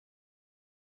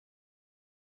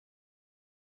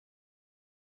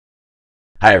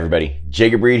Hi everybody,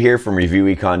 Jacob Reed here from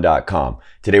ReviewEcon.com.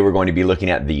 Today we're going to be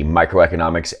looking at the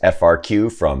Microeconomics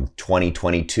FRQ from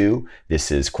 2022.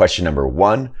 This is question number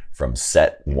 1 from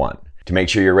set 1. To make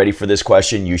sure you're ready for this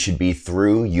question, you should be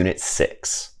through Unit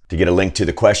 6. To get a link to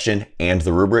the question and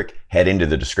the rubric, head into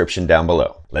the description down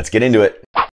below. Let's get into it.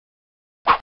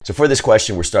 So for this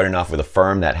question, we're starting off with a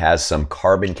firm that has some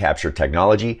carbon capture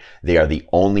technology. They are the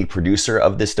only producer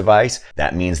of this device.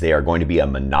 That means they are going to be a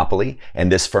monopoly,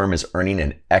 and this firm is earning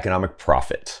an economic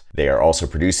profit. They are also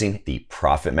producing the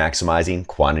profit maximizing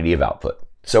quantity of output.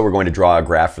 So we're going to draw a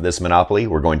graph for this monopoly.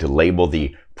 We're going to label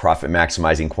the profit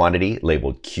maximizing quantity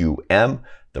labeled QM,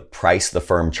 the price the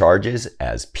firm charges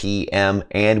as PM,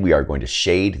 and we are going to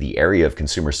shade the area of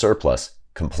consumer surplus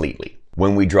completely.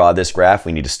 When we draw this graph,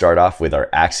 we need to start off with our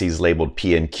axes labeled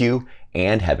P and Q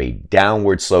and have a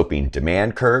downward sloping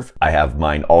demand curve. I have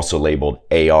mine also labeled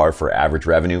AR for average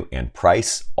revenue and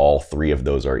price. All three of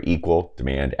those are equal,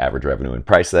 demand, average revenue, and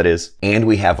price that is. And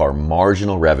we have our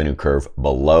marginal revenue curve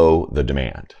below the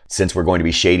demand. Since we're going to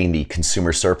be shading the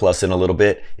consumer surplus in a little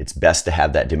bit, it's best to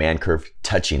have that demand curve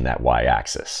touching that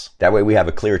y-axis. That way we have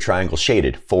a clear triangle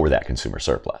shaded for that consumer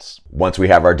surplus. Once we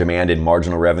have our demand and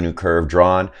marginal revenue curve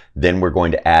drawn, then we're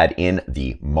going to add in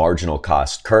the marginal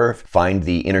cost curve, find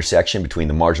the intersection between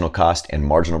the marginal cost and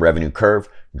marginal revenue curve,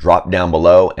 drop down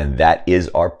below, and that is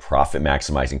our profit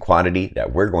maximizing quantity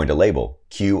that we're going to label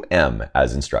QM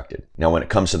as instructed. Now, when it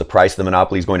comes to the price the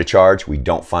monopoly is going to charge, we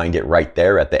don't find it right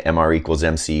there at the MR equals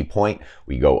MC point.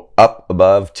 We go up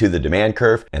above to the demand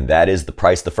curve, and that is the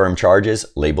price the firm charges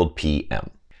labeled PM.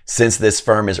 Since this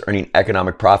firm is earning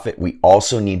economic profit, we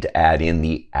also need to add in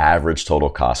the average total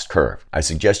cost curve. I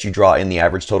suggest you draw in the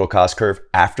average total cost curve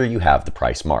after you have the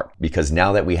price marked, because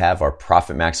now that we have our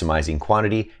profit maximizing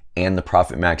quantity and the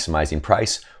profit maximizing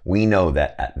price, we know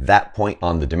that at that point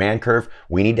on the demand curve,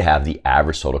 we need to have the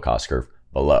average total cost curve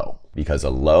below, because a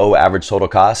low average total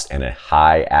cost and a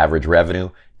high average revenue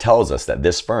tells us that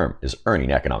this firm is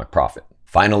earning economic profit.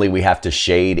 Finally, we have to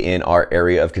shade in our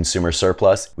area of consumer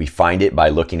surplus. We find it by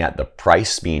looking at the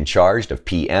price being charged of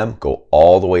PM, go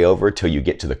all the way over till you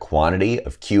get to the quantity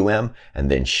of QM,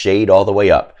 and then shade all the way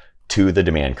up to the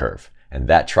demand curve. And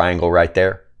that triangle right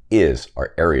there is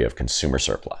our area of consumer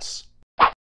surplus.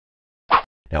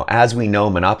 Now, as we know,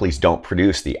 monopolies don't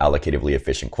produce the allocatively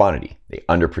efficient quantity. They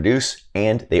underproduce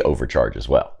and they overcharge as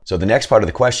well. So the next part of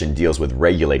the question deals with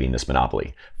regulating this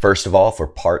monopoly. First of all, for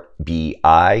part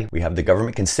BI, we have the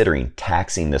government considering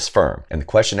taxing this firm. And the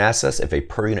question asks us if a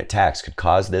per unit tax could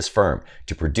cause this firm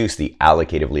to produce the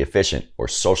allocatively efficient or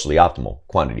socially optimal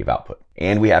quantity of output.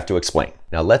 And we have to explain.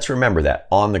 Now let's remember that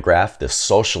on the graph, the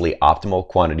socially optimal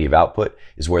quantity of output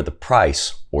is where the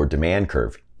price or demand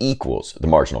curve equals the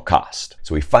marginal cost.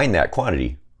 So we find that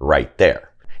quantity right there.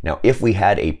 Now, if we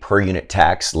had a per unit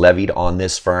tax levied on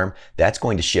this firm, that's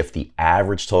going to shift the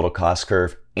average total cost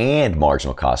curve and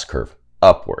marginal cost curve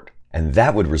upward. And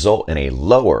that would result in a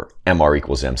lower MR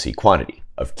equals MC quantity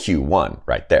of Q1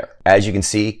 right there. As you can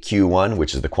see, Q1,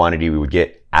 which is the quantity we would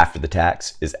get after the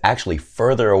tax, is actually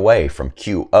further away from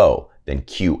QO than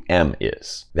QM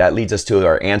is. That leads us to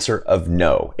our answer of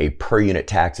no. A per unit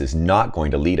tax is not going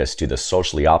to lead us to the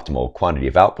socially optimal quantity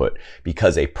of output,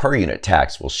 because a per unit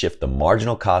tax will shift the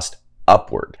marginal cost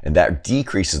upward, and that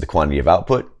decreases the quantity of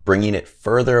output, bringing it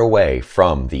further away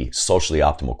from the socially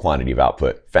optimal quantity of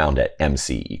output found at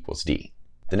MC equals D.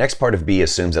 The next part of B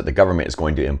assumes that the government is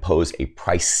going to impose a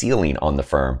price ceiling on the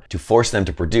firm to force them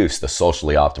to produce the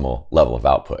socially optimal level of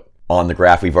output. On the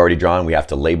graph we've already drawn, we have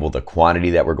to label the quantity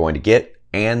that we're going to get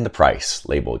and the price,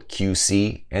 labeled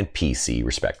QC and PC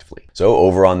respectively. So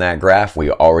over on that graph,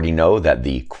 we already know that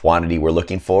the quantity we're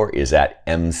looking for is at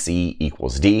MC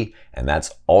equals D, and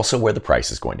that's also where the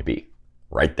price is going to be,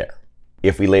 right there.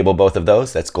 If we label both of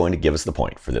those, that's going to give us the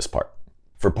point for this part.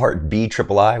 For part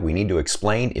BIII, we need to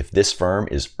explain if this firm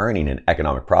is earning an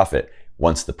economic profit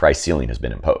once the price ceiling has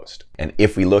been imposed. And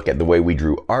if we look at the way we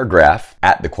drew our graph,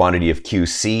 at the quantity of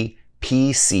QC,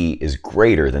 PC is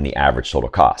greater than the average total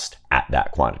cost at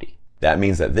that quantity. That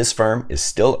means that this firm is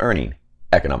still earning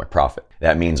economic profit.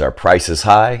 That means our price is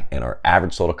high and our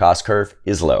average total cost curve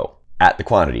is low at the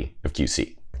quantity of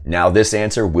QC. Now, this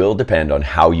answer will depend on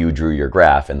how you drew your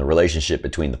graph and the relationship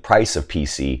between the price of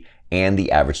PC and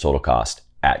the average total cost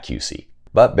at QC.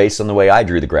 But based on the way I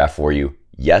drew the graph for you,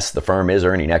 yes, the firm is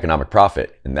earning economic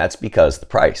profit, and that's because the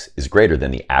price is greater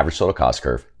than the average total cost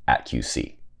curve at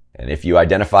QC. And if you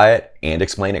identify it and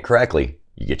explain it correctly,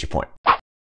 you get your point.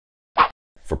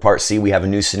 For part C, we have a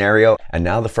new scenario, and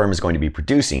now the firm is going to be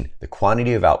producing the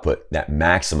quantity of output that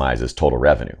maximizes total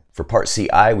revenue. For part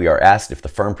CI, we are asked if the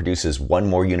firm produces one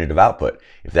more unit of output,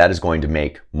 if that is going to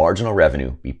make marginal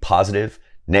revenue be positive,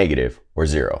 negative, or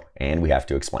zero, and we have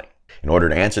to explain. In order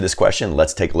to answer this question,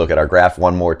 let's take a look at our graph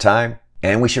one more time.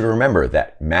 And we should remember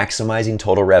that maximizing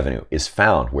total revenue is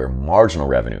found where marginal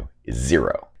revenue is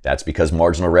zero. That's because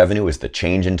marginal revenue is the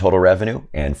change in total revenue,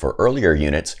 and for earlier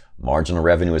units, marginal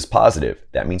revenue is positive.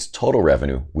 That means total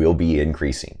revenue will be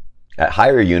increasing. At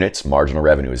higher units, marginal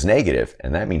revenue is negative,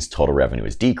 and that means total revenue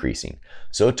is decreasing.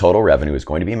 So total revenue is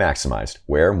going to be maximized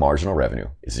where marginal revenue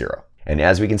is zero. And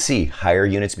as we can see, higher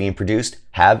units being produced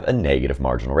have a negative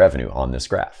marginal revenue on this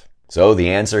graph. So the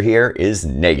answer here is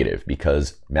negative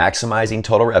because maximizing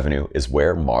total revenue is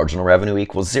where marginal revenue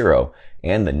equals zero,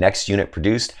 and the next unit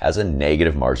produced has a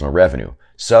negative marginal revenue.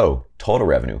 So total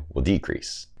revenue will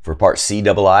decrease. For part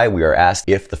CII, we are asked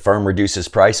if the firm reduces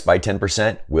price by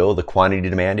 10%, will the quantity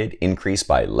demanded increase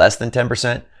by less than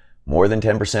 10%, more than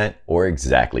 10%, or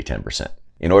exactly 10%?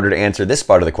 In order to answer this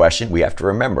part of the question, we have to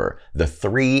remember the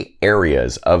three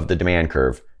areas of the demand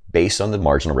curve based on the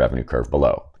marginal revenue curve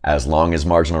below. As long as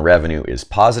marginal revenue is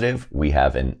positive, we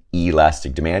have an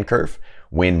elastic demand curve.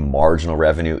 When marginal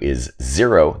revenue is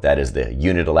zero, that is the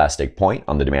unit elastic point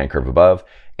on the demand curve above.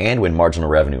 And when marginal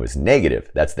revenue is negative,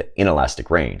 that's the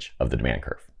inelastic range of the demand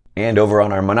curve. And over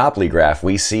on our monopoly graph,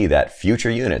 we see that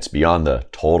future units beyond the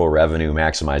total revenue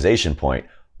maximization point,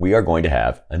 we are going to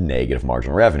have a negative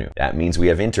marginal revenue. That means we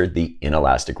have entered the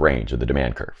inelastic range of the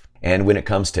demand curve. And when it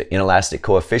comes to inelastic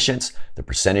coefficients, the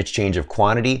percentage change of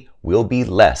quantity will be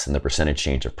less than the percentage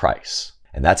change of price.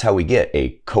 And that's how we get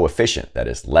a coefficient that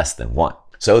is less than 1.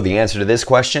 So the answer to this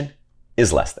question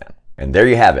is less than. And there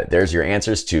you have it. There's your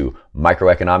answers to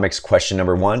microeconomics question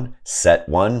number 1, set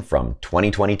 1 from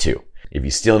 2022. If you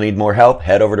still need more help,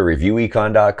 head over to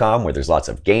reviewecon.com where there's lots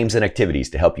of games and activities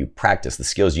to help you practice the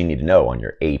skills you need to know on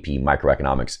your AP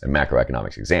Microeconomics and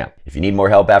Macroeconomics exam. If you need more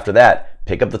help after that,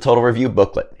 pick up the Total Review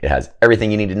booklet. It has everything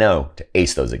you need to know to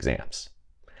ace those exams.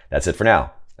 That's it for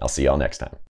now. I'll see y'all next time.